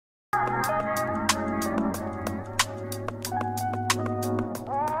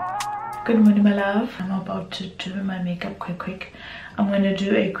Good morning, my love. I'm about to do my makeup quick. I'm going to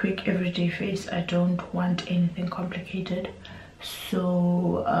do a quick everyday face. I don't want anything complicated.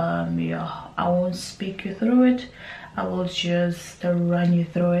 So yeah, I won't speak you through it. I will just run you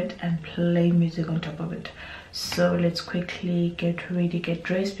through it and play music on top of it. So let's quickly get ready, get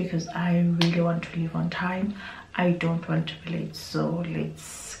dressed, because I really want to leave on time. I don't want to be late. So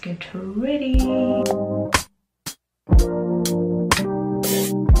let's get ready.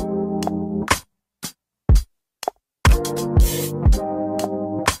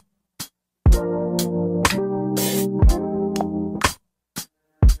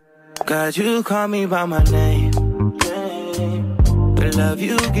 God, you call me by my name. The love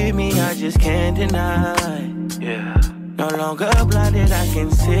you give me, I just can't deny. Yeah. No longer blinded, I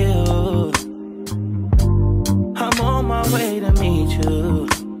can see you. I'm on my way to meet you.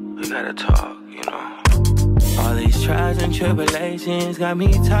 We gotta talk, you know. All these trials and tribulations got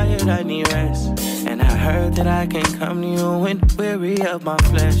me tired, I need rest. And I heard that I can come to you when weary of my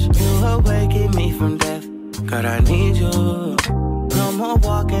flesh. You awaken me from death. God, I need you. No more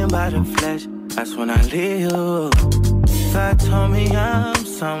walking by the flesh, that's when I leave you. God told me I'm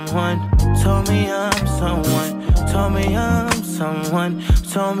someone, told me I'm someone, told me I'm someone,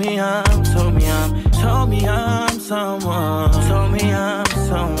 told me I'm someone, told me I'm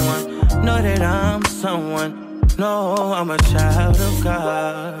someone, know that I'm someone, no, I'm a child of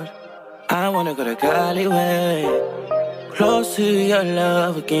God. I wanna go to Golly way, close to your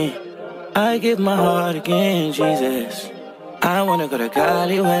love again. I give my heart again, Jesus. I wanna go to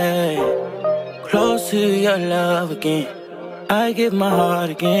Golly way, close to your love again. I give my heart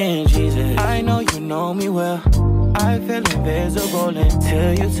again, Jesus. I know you know me well. I feel invisible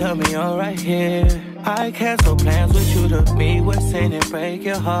until you tell me you're right here. I cancel plans with you to meet with sin and break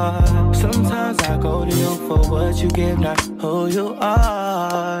your heart. Sometimes I go to you for what you give, not who you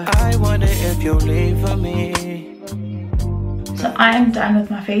are. I wonder if you'll leave for me. So I am done with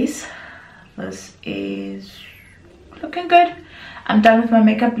my face. This is looking good. I'm done with my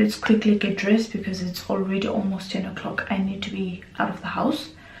makeup. Let's quickly get dressed because it's already almost 10 o'clock. I need to be out of the house.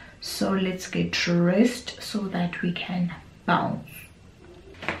 So let's get dressed so that we can bounce.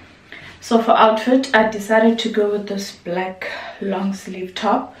 So for outfit, I decided to go with this black long sleeve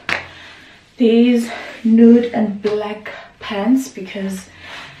top, these nude and black pants, because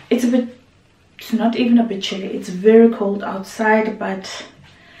it's not even a bit chilly. It's very cold outside, but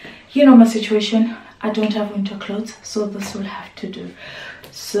you know my situation. I don't have winter clothes, so this will have to do.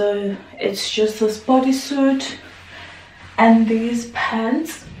 So it's just this bodysuit and these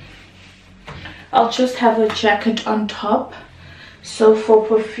pants. I'll just have a jacket on top. So for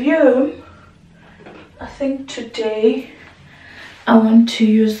perfume, I think today I want to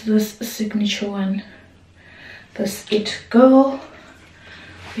use this signature one, this It Girl,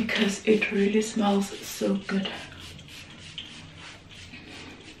 because it really smells so good.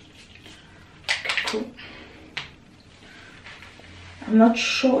 I'm not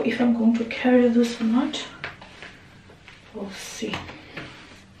sure if I'm going to carry this or not. We'll see.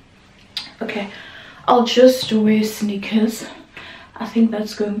 Okay, I'll just wear sneakers. I think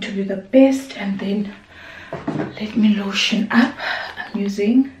that's going to be the best. And then let me lotion up. I'm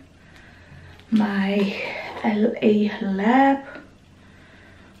using my LA Lab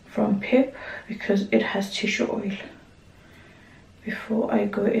from Pip because it has tissue oil. Before I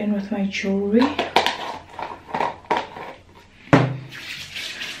go in with my jewelry.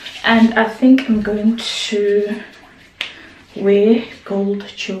 And I think I'm going to wear gold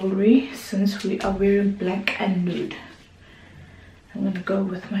jewelry since we are wearing black and nude. I'm going to go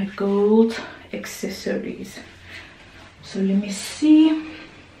with my gold accessories. So let me see.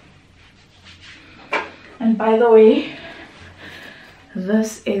 And by the way,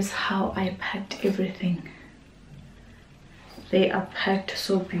 this is how I packed everything. They are packed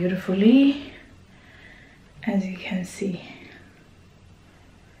so beautifully, as you can see.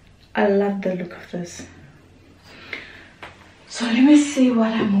 I love the look of this. So let me see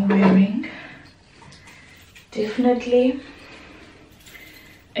what I'm wearing. Definitely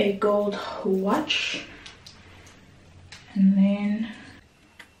a gold watch, and then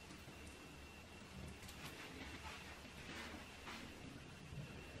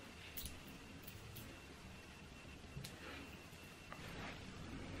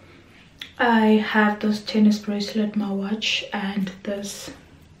I have this tennis bracelet, my watch, and this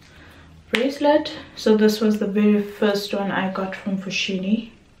bracelet. So this was the very first one I got from Fushini.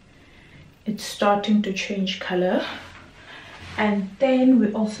 It's starting to change color. And then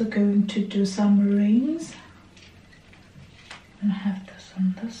we're also going to do some rings. And I have this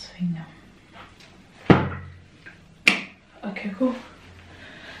on this finger. Okay, cool.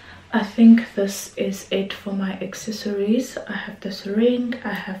 I think this is it for my accessories. I have this ring,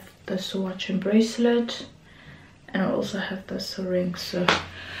 I have this watch and bracelet, and I also have this ring. So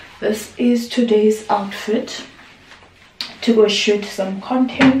this is today's outfit to go shoot some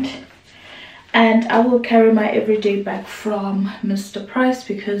content. And I will carry my everyday bag from Mr. Price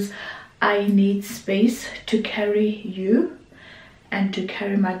because I need space to carry you and to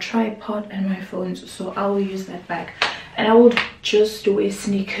carry my tripod and my phones, so I will use that bag. And I will just wear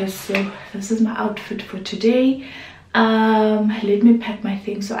sneakers. So this is my outfit for today. Let me pack my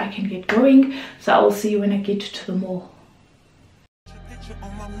things so I can get going. So I will see you when I get to the mall.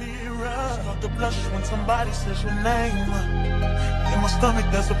 On my mirror, start to blush when somebody says your name. In my stomach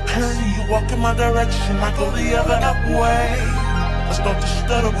there's a pain. You walk in my direction, I go the other way. I start to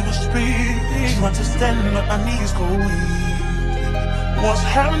stutter when I speak. Trying to stand up, my knees go weak. What's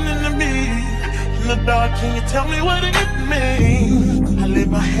happening to me? In the dark, can you tell me what it means? I lay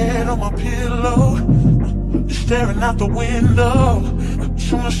my head on my pillow, staring out the window,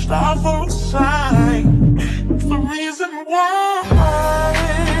 trying to stop for a sign. It's the reason why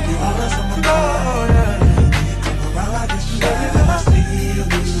you always on my mind. You come around like this, baby, when I see you,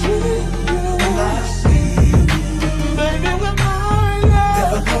 when I see you, baby, when I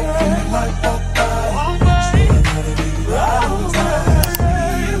never know when you might walk by. So I gotta be right when I see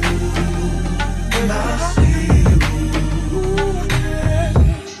you, when I see you.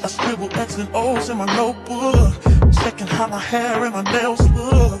 I scribble X and O's in my notebook, checking how my hair and my nails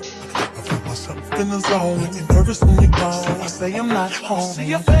look. In the zone, you're nervous when you go. I say I'm not home. See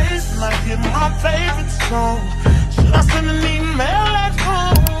your face and I hear my favorite song. Should I send an email at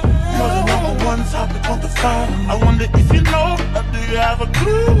home? You're the number one topic on the phone. I wonder if you know, or do you have a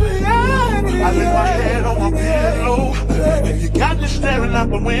clue? Yeah. I lay my head on my pillow, and you got me staring out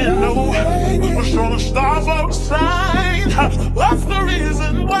the window. We're trying to start for a sign. What's the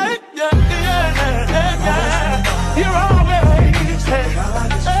reason? Wait, you're always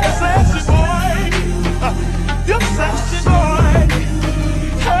sexy boy. You're sexy boy.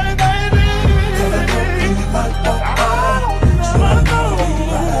 Hey baby, I know.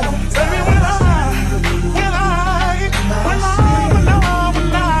 Baby, when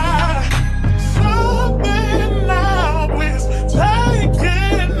something now is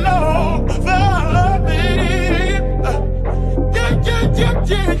taking over me.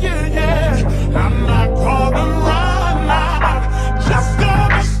 Yeah. I'm not gonna run out, just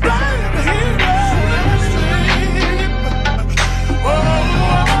gonna stand here and sleep.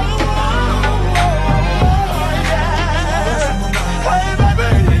 Yeah. Hey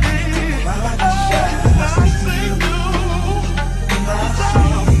baby, I see you. So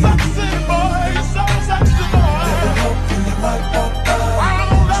sexy boy, so sexy boy.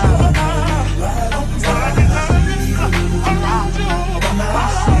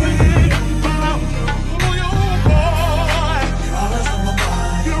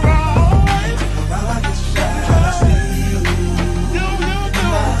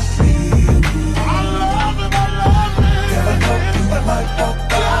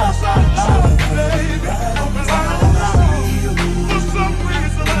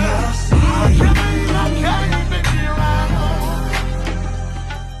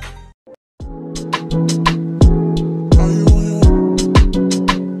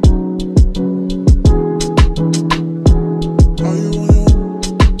 Around you.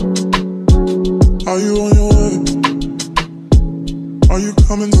 Are you on your way? Are you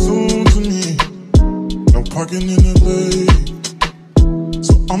coming soon to me? No parking in LA,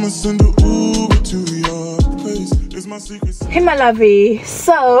 so I'ma send an Uber to your place. It's my secret. Hey my lovey,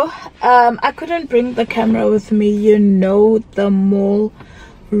 so I couldn't bring the camera with me, you know, the mall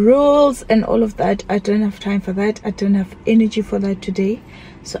rules and all of that. I didn't have time for that. I didn't have energy for that today,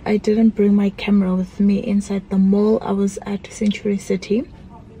 so I didn't bring my camera with me inside the mall. I was at Century City,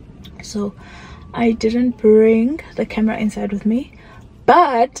 so I didn't bring the camera inside with me,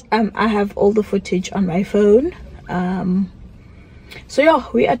 but I have all the footage on my phone. So yeah,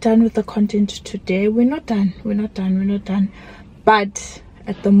 we are done with the content today. We're not done, but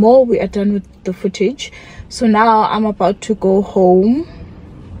at the mall we are done with the footage. So now I'm about to go home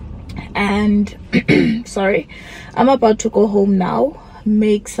and sorry, I'm about to go home now,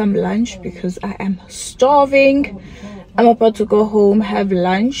 make some lunch because I am starving. I'm about to go home, have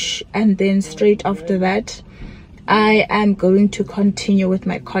lunch, and then straight after that I am going to continue with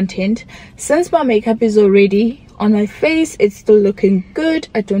my content. Since my makeup is already on my face, it's still looking good,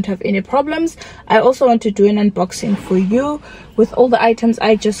 I don't have any problems. I also want to do an unboxing for you with all the items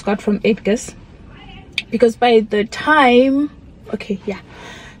I just got from Edgar's, because by the time, okay, yeah,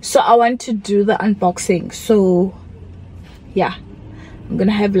 so I want to do the unboxing. So yeah, I'm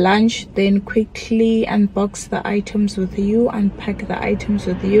gonna have lunch, then quickly unbox the items with you, unpack the items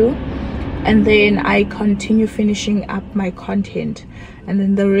with you, and then I continue finishing up my content. And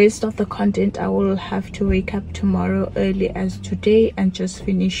then the rest of the content I will have to wake up tomorrow early as today and just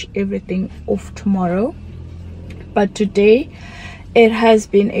finish everything off tomorrow. But today it has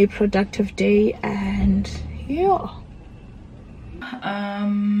been a productive day, and yeah.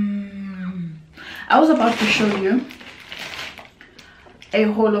 I was about to show you a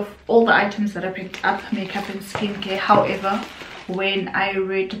haul of all the items that I picked up, makeup and skincare. However, when I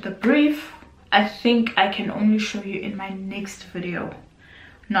read the brief, I think I can only show you in my next video,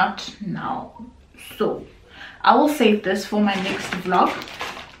 not now. So I will save this for my next vlog,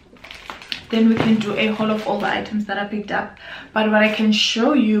 then we can do a haul of all the items that I picked up. But what I can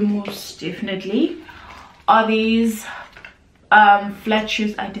show you most definitely are these flat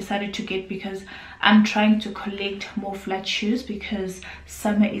shoes I decided to get, because I'm trying to collect more flat shoes because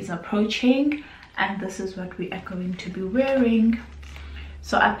summer is approaching and this is what we are going to be wearing.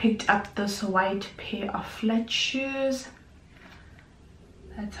 So I picked up this white pair of flat shoes.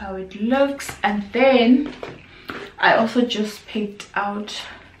 That's how it looks. And then I also just picked out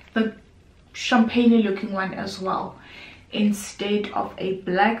the champagne looking one as well, instead of a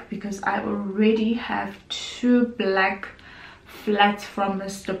black, because I already have two black flats from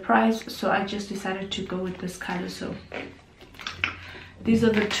Mr. Price, so I just decided to go with this color. So these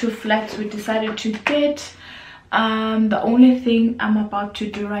are the two flats we decided to get. The only thing I'm about to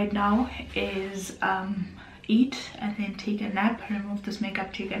do right now is eat and then take a nap, remove this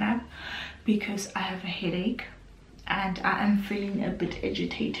makeup, take a nap, because I have a headache and I am feeling a bit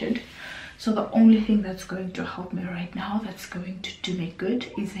agitated. So the only thing that's going to help me right now, that's going to do me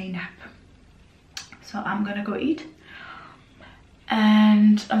good, is a nap. So I'm gonna go eat,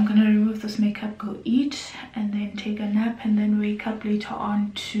 and I'm gonna remove this makeup, go eat, and then take a nap, and then wake up later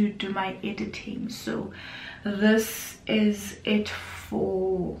on to do my editing. So this is it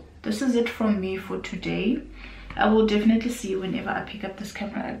from me for today. I will definitely see you whenever I pick up this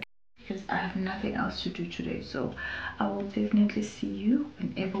camera again, because I have nothing else to do today. So I will definitely see you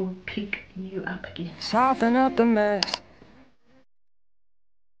whenever we pick you up again. Soften up the mess.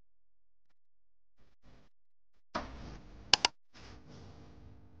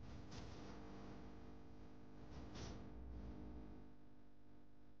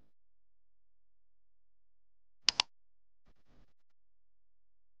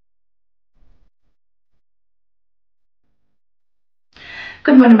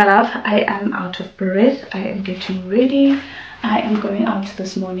 Good morning, my love. I am out of breath. I am getting ready. I am going out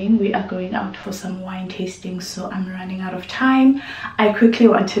this morning. We are going out for some wine tasting, so I'm running out of time. I quickly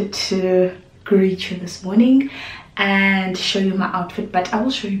wanted to greet you this morning and show you my outfit, but I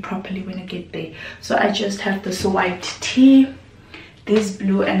will show you properly when I get there. So I just have this white tee, these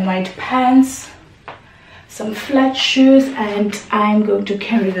blue and white pants, some flat shoes, and I'm going to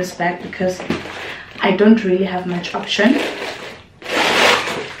carry this bag because I don't really have much option.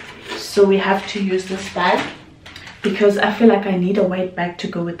 So we have to use this bag because I feel like I need a white bag to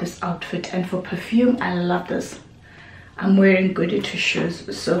go with this outfit. And for perfume, I love this. I'm wearing Goody Two Shoes.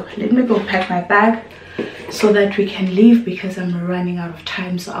 So let me go pack my bag so that we can leave, because I'm running out of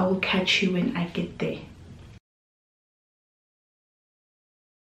time. So I will catch you when I get there.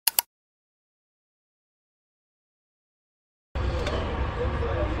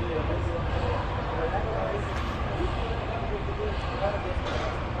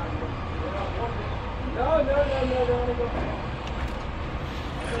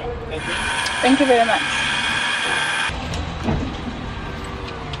 Thank you very much.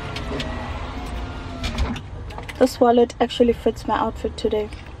 This wallet actually fits my outfit today.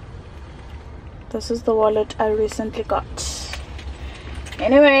 This is the wallet I recently got.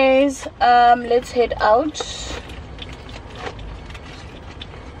 Anyways, let's head out.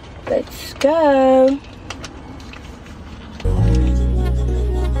 Let's go.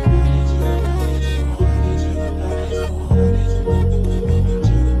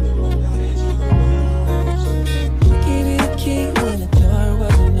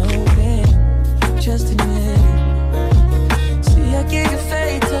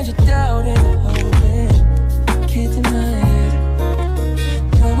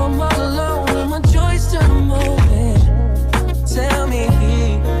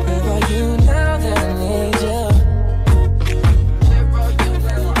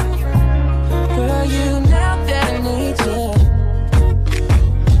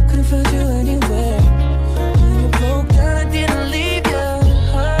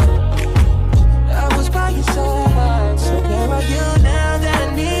 So where are you now that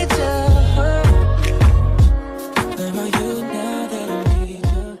I need you?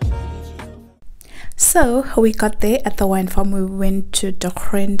 So we got there at the wine farm. We went to the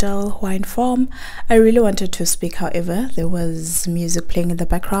Grendel Wine Farm. I really wanted to speak, however there was music playing in the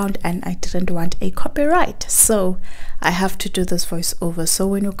background and I didn't want a copyright, so I have to do this voiceover. So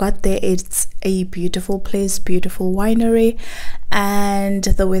when we got there, it's a beautiful place, beautiful winery, and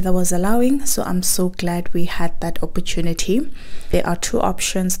the weather was allowing, so I'm so glad we had that opportunity. There are two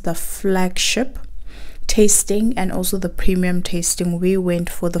options, the flagship tasting and also the premium tasting. We went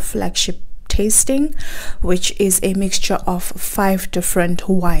for the flagship tasting, which is a mixture of 5 different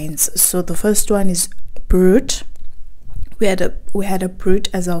wines. So the first one is Brut. We had a Brut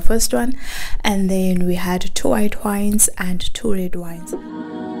as our first one, and then we had 2 white wines and 2 red wines.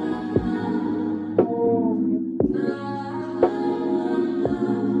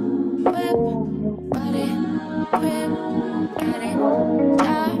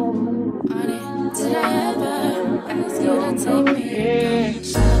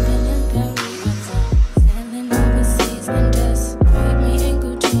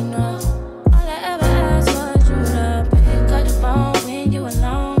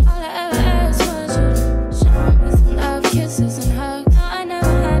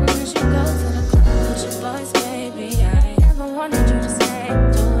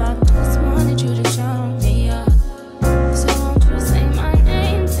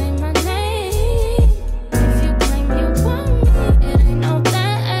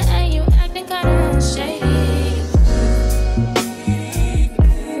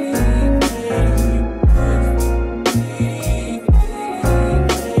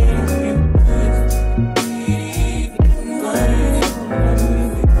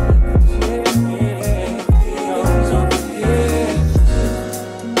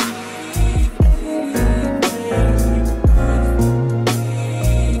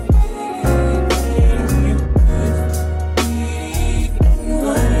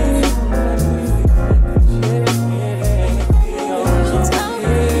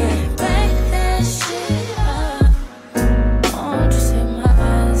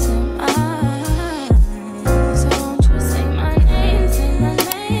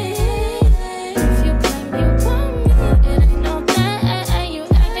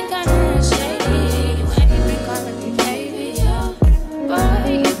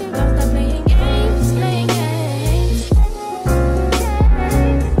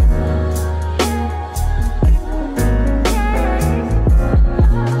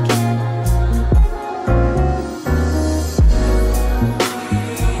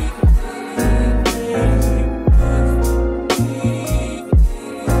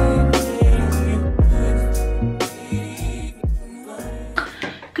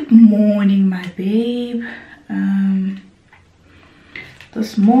 Morning, my babe.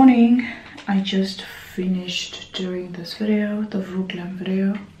 This morning I just finished doing this video, the vlog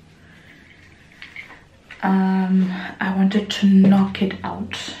video. I wanted to knock it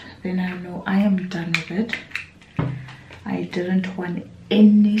out, then I know I am done with it. I didn't want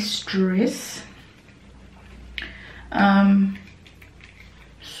any stress,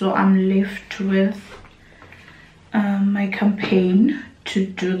 so I'm left with my campaign to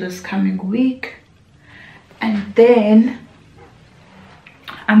do this coming week, and then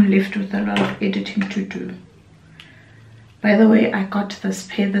I'm left with a lot of editing to do. By the way, I got this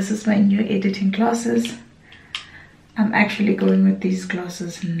pair. This is my new editing glasses. I'm actually going with these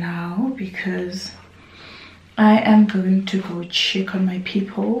glasses now because I am going to go check on my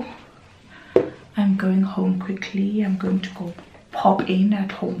people. I'm going home quickly. I'm going to go pop in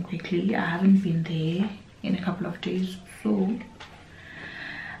at home quickly. I haven't been there in a couple of days, so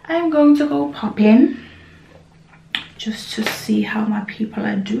I'm going to go pop in just to see how my people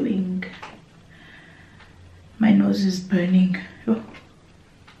are doing. My nose is burning. Oh.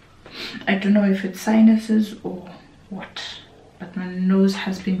 I don't know if it's sinuses or what, but my nose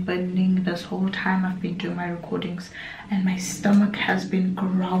has been burning this whole time I've been doing my recordings, and my stomach has been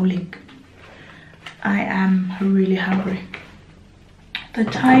growling. I am really hungry. The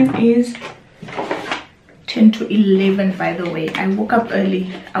time is 10 to 11, by the way. I woke up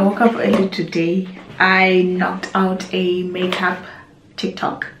early. I woke up early today. I knocked out a makeup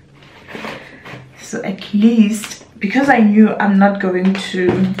TikTok. So at least, because I knew I'm not going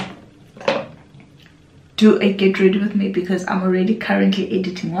to do a get ready with me because I'm already currently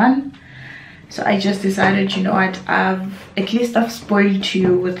editing one. So I just decided, you know what, at least I've spoiled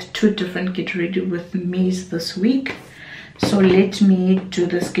you with 2 different get ready with me's this week. So let me do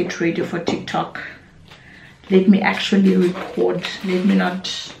this get ready for TikTok. Let me actually record. Let me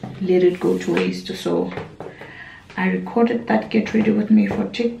not let it go to waste. So I recorded that get ready with me for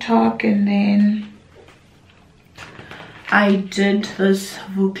TikTok, and then I did this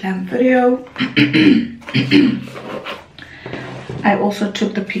Vuclam video. I also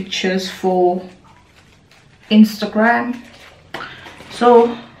took the pictures for Instagram.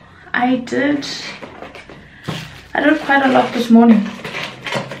 So I did quite a lot this morning,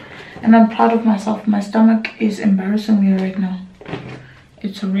 and I'm proud of myself. My stomach is embarrassing me right now.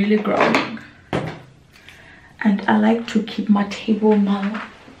 It's really growing, and I like to keep my table now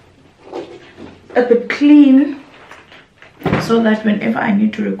a bit clean so that whenever I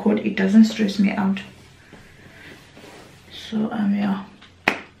need to record, it doesn't stress me out. So yeah,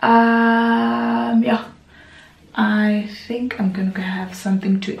 I think I'm gonna go have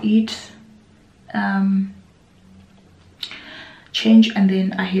something to eat, change, and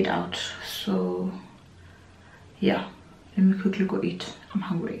then I head out. So yeah, let me quickly go eat. I'm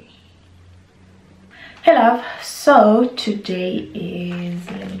hungry. Hey love, so today is,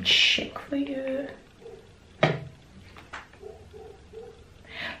 let me check for you.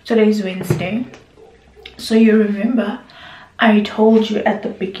 Today is Wednesday. So you remember I told you at the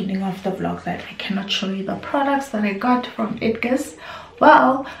beginning of the vlog that I cannot show you the products that I got from Edgar's.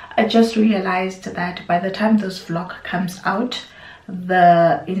 Well, I just realized that by the time this vlog comes out,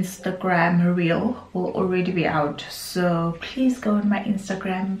 the Instagram reel will already be out. So please go on my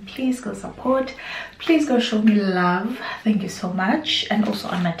Instagram, please go support, please go show me love. Thank you so much. And also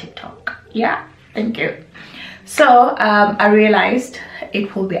on my TikTok. Yeah, thank you. So I realized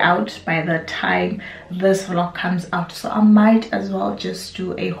it will be out by the time this vlog comes out, so I might as well just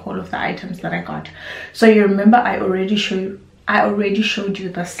do a haul of the items that I got. So you remember I already showed you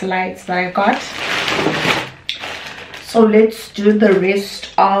the slides that I got. So let's do the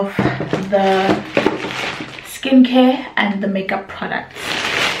rest of the skincare and the makeup products.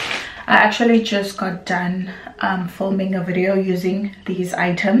 I actually just got done filming a video using these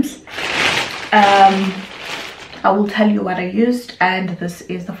items. I will tell you what I used, and this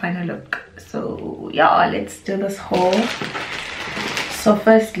is the final look. So yeah, let's do this haul. So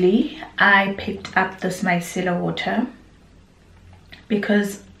firstly, I picked up this micellar water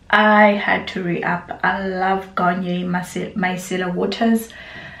because I had to re-up. I love Garnier micellar waters.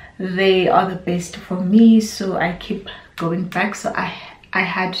 They are the best for me, so I keep going back. So I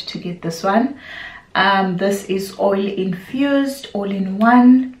had to get this one. This is oil infused, all in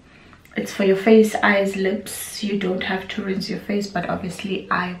one. It's for your face, eyes, lips. You don't have to rinse your face, but obviously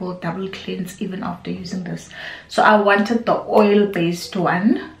I will double cleanse even after using this. So I wanted the oil based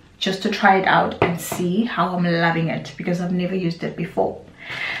one just to try it out and see how I'm loving it, because I've never used it before.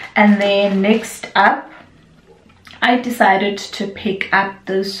 And then next up, I decided to pick up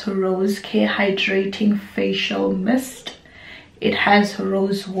this Rose Care Hydrating Facial Mist. It has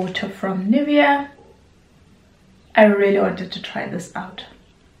rose water from Nivea. I really wanted to try this out.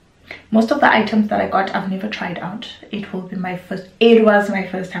 Most of the items that I got, I've never tried out. It was my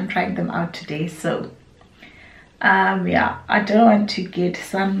first time trying them out today. So yeah, I don't want to get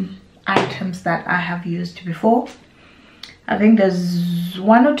some items that I have used before. I think there's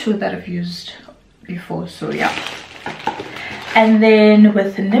one or two that I've used before, so yeah. And then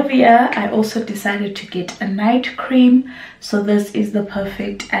with Nivea, I also decided to get a night cream. So this is the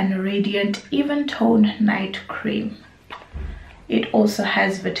Perfect and Radiant Even Tone Night Cream. It also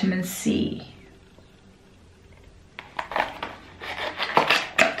has vitamin C.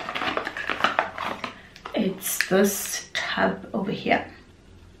 It's this tub over here.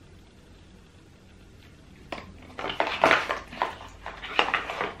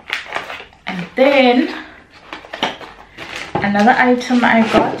 And then another item I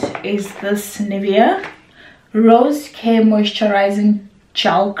got is this Nivea Rose Care Moisturizing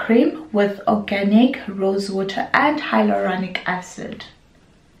Gel Cream with organic rose water and hyaluronic acid.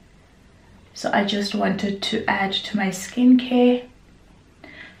 So I just wanted to add to my skincare,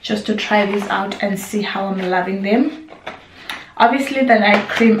 just to try these out and see how I'm loving them. Obviously the night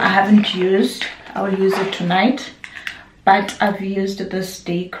cream I haven't used. I will use it tonight, but I've used this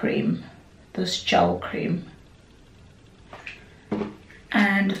day cream, this gel cream,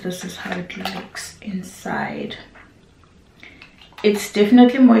 and this is how it looks inside. It's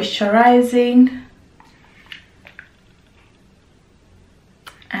definitely moisturizing,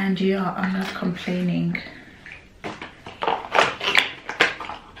 and yeah, I'm not complaining.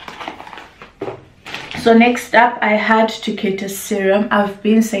 So next up, I had to get a serum. I've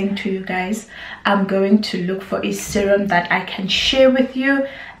been saying to you guys, I'm going to look for a serum that I can share with you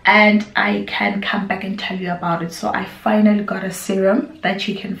and I can come back and tell you about it. So I finally got a serum that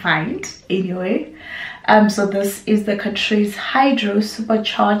you can find anyway. So this is the Catrice Hydro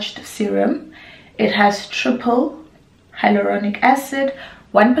Supercharged Serum. It has triple hyaluronic acid,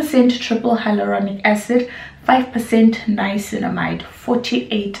 1% triple hyaluronic acid, 5% niacinamide,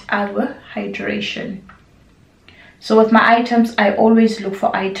 48-hour hydration. So with my items, I always look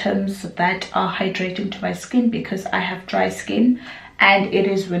for items that are hydrating to my skin because I have dry skin and it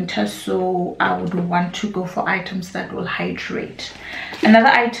is winter, so I would want to go for items that will hydrate. Another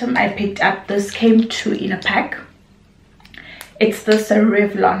item I picked up, this came in a pack. It's this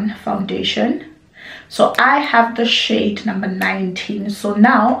Revlon foundation. So I have the shade number 19. So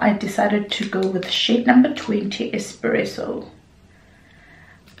now I decided to go with shade number 20 Espresso.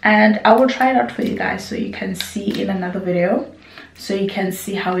 And I will try it out for you guys so you can see in another video. So you can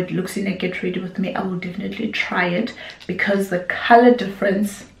see how it looks in a get ready with me. I will definitely try it because the color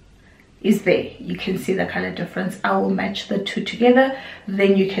difference is there. You can see the color difference. I will match the two together.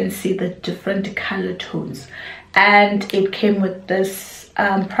 Then you can see the different color tones. And it came with this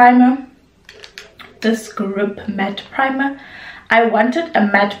primer. This grip matte primer. I wanted a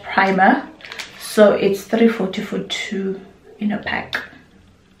matte primer, so it's $3.40 for 2 in a pack.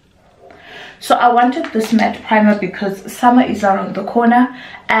 So I wanted this matte primer because summer is around the corner,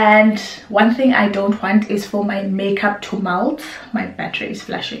 and one thing I don't want is for my makeup to melt. My battery is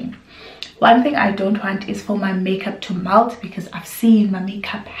flashing. One thing I don't want is for my makeup to melt because I've seen my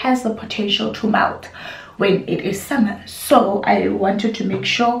makeup has the potential to melt when it is summer. So I wanted to make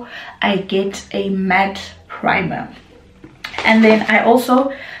sure I get a matte primer. And then I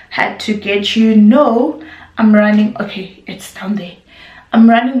also had to get, I'm running, okay, it's down there. I'm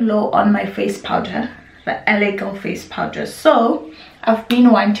running low on my face powder, the Elegant face powder. So I've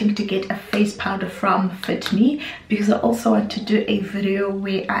been wanting to get a face powder from Fit Me because I also want to do a video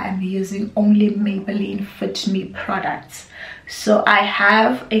where I am using only Maybelline Fit Me products. So I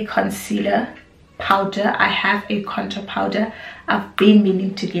have a concealer powder, I have a contour powder. I've been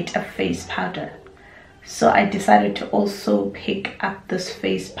meaning to get a face powder, so I decided to also pick up this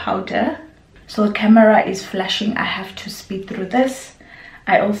face powder. So the camera is flashing, I have to speed through this.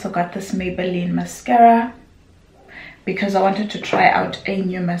 I also got this Maybelline mascara because I wanted to try out a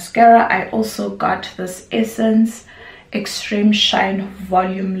new mascara. I also got this Essence Extreme Shine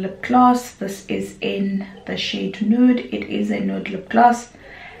Volume Lip Gloss. This is in the shade Nude. It is a nude lip gloss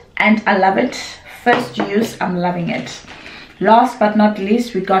and I love it. First use, I'm loving it. Last but not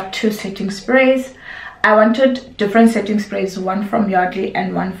least, we got 2 setting sprays. I wanted different setting sprays, one from Yardley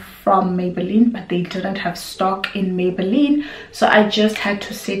and one from Maybelline, but they didn't have stock in Maybelline, so I just had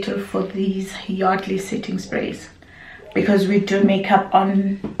to settle for these Yardley setting sprays because we do makeup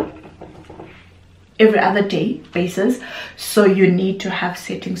on every other day basis, so you need to have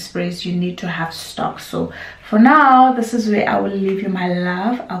setting sprays, you need to have stock. So for now, this is where I will leave you, my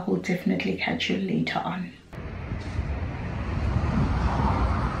love. I will definitely catch you later on.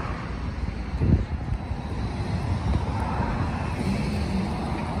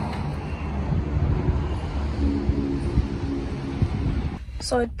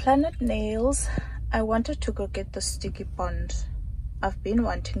 So at Planet Nails, I wanted to go get the Sticky Bond. I've been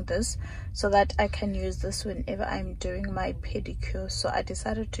wanting this so that I can use this whenever I'm doing my pedicure. So I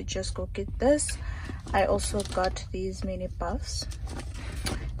decided to just go get this. I also got these mini buffs.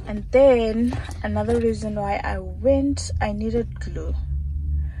 And then another reason why I went, I needed glue.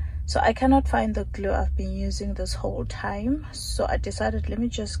 So I cannot find the glue I've been using this whole time. So I decided, let me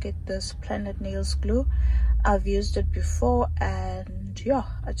just get this Planet Nails glue. I've used it before, and yeah,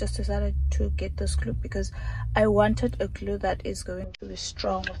 I just decided to get this glue because I wanted a glue that is going to be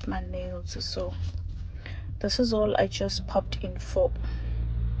strong with my nails. So this is all I just popped in for.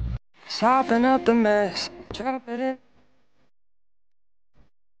 Sopping up the mess, drop it in.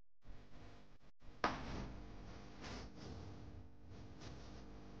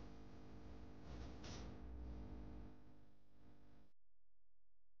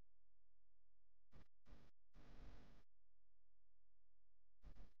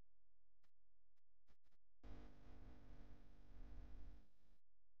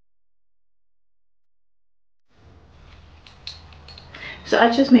 So I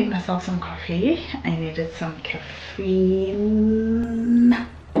just made myself some coffee. I needed some caffeine.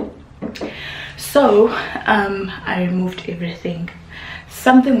 So I removed everything.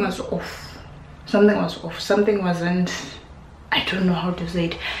 Something was off. Something wasn't, I don't know how to say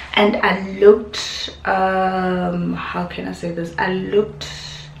it. And I looked, how can I say this? I looked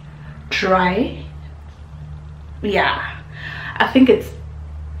dry. Yeah, I think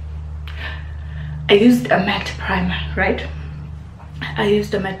I used a matte primer, right? I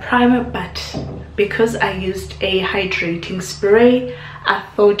used a matte primer, but because I used a hydrating spray, I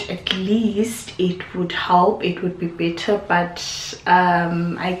thought at least it would help, it would be better, but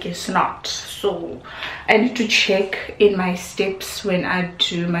I guess not. So I need to check in my steps when I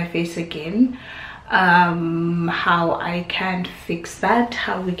do my face again, how I can fix that,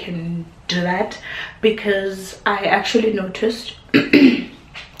 how we can do that, because I actually noticed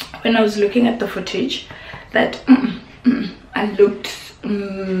when I was looking at the footage that I looked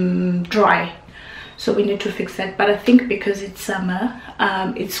dry. So we need to fix that. But I think because it's summer,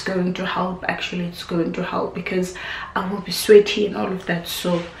 it's going to help. Actually, it's going to help because I will be sweaty and all of that,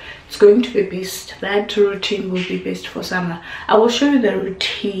 so it's going to be best. That routine will be best for summer. I will show you the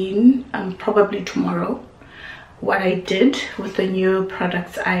routine probably tomorrow, what I did with the new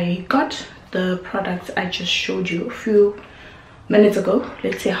products I got, the products I just showed you a few minutes ago,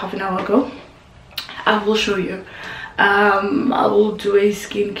 let's say half an hour ago. I will show you. I will do a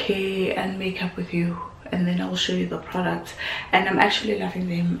skincare and makeup with you, and then I'll show you the products, and I'm actually loving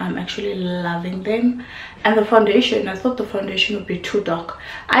them. I'm actually loving them. And the foundation, I thought the foundation would be too dark.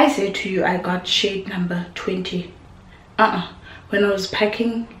 I said to you I got shade number 20. When I was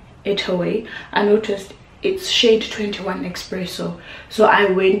packing it away, I noticed it's shade 21 espresso, so I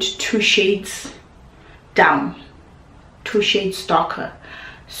went 2 shades down, 2 shades darker.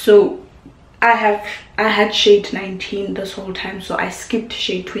 So I had shade 19 this whole time, so I skipped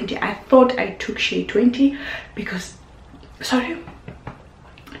shade 20. I thought I took shade 20 because I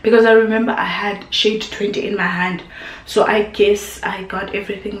remember I had shade 20 in my hand, so I guess I got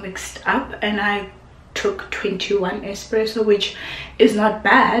everything mixed up and I took 21 espresso, which is not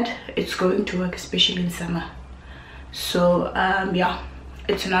bad. It's going to work, especially in summer. So yeah,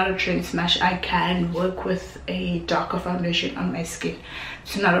 it's not a train smash. I can work with a darker foundation on my skin.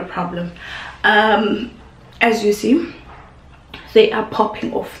 It's not a problem. As you see, they are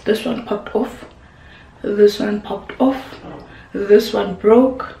popping off. This one popped off, this one popped off, this one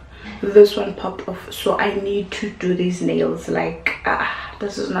broke, this one popped off. So I need to do these nails. Like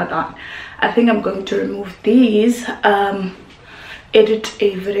this is not on. I think I'm going to remove these, edit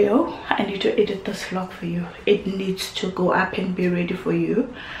a video. I need to edit this vlog for you. It needs to go up and be ready for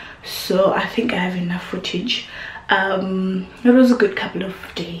you. So I think I have enough footage. It was a good couple of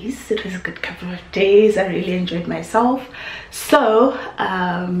days. I really enjoyed myself. So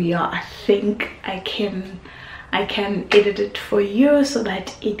yeah, I think I can edit it for you so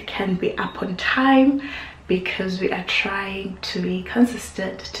that it can be up on time, because we are trying to be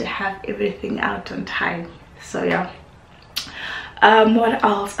consistent to have everything out on time. So yeah, what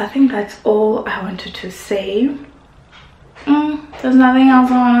else? I think that's all I wanted to say. There's nothing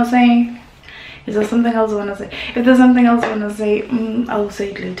else I want to say. Is there something else I want to say? If there's something else I want to say, I'll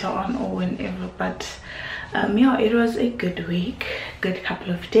say it later on or whenever. But yeah, it was a good week, good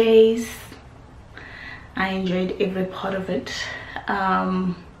couple of days. I enjoyed every part of it.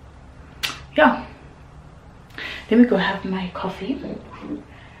 Yeah, let me go have my coffee.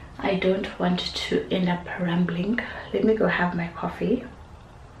 I don't want to end up rambling. Let me go have my coffee.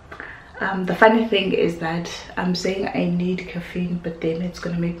 The funny thing is that I'm saying I need caffeine, but then it's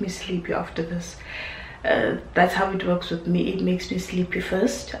gonna make me sleepy after this. That's how it works with me. It makes me sleepy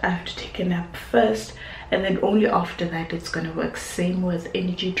first. I have to take a nap first, and then only after that it's gonna work. Same with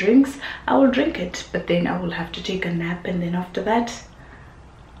energy drinks. I will drink it, but then I will have to take a nap, and then after that,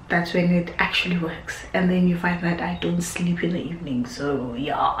 that's when it actually works. And then you find that I don't sleep in the evening. So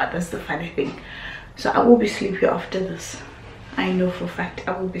yeah, that's the funny thing. So I will be sleepy after this. I know for a fact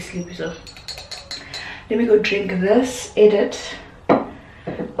I will be sleepy. So let me go drink this, edit,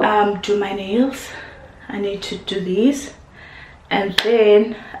 do my nails. I need to do these, and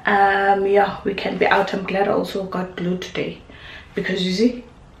then yeah, we can be out. I'm glad I also got glue today, because you see,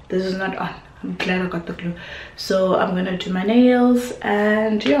 this is not on. I'm glad I got the glue. So I'm gonna do my nails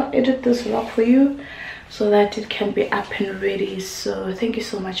and yeah, edit this vlog for you so that it can be up and ready. So thank you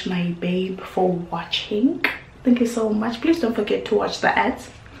so much, my babe, for watching. Thank you so much. Please don't forget to watch the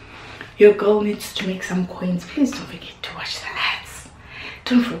ads. Your girl needs to make some coins. Please don't forget to watch the ads.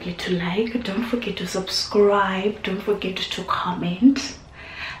 Don't forget to like, don't forget to subscribe, don't forget to comment.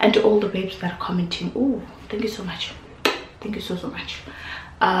 And to all the babes that are commenting, oh, thank you so much. Thank you so much.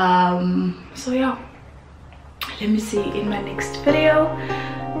 So yeah, let me see you in my next video,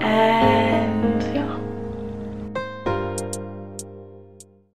 and yeah.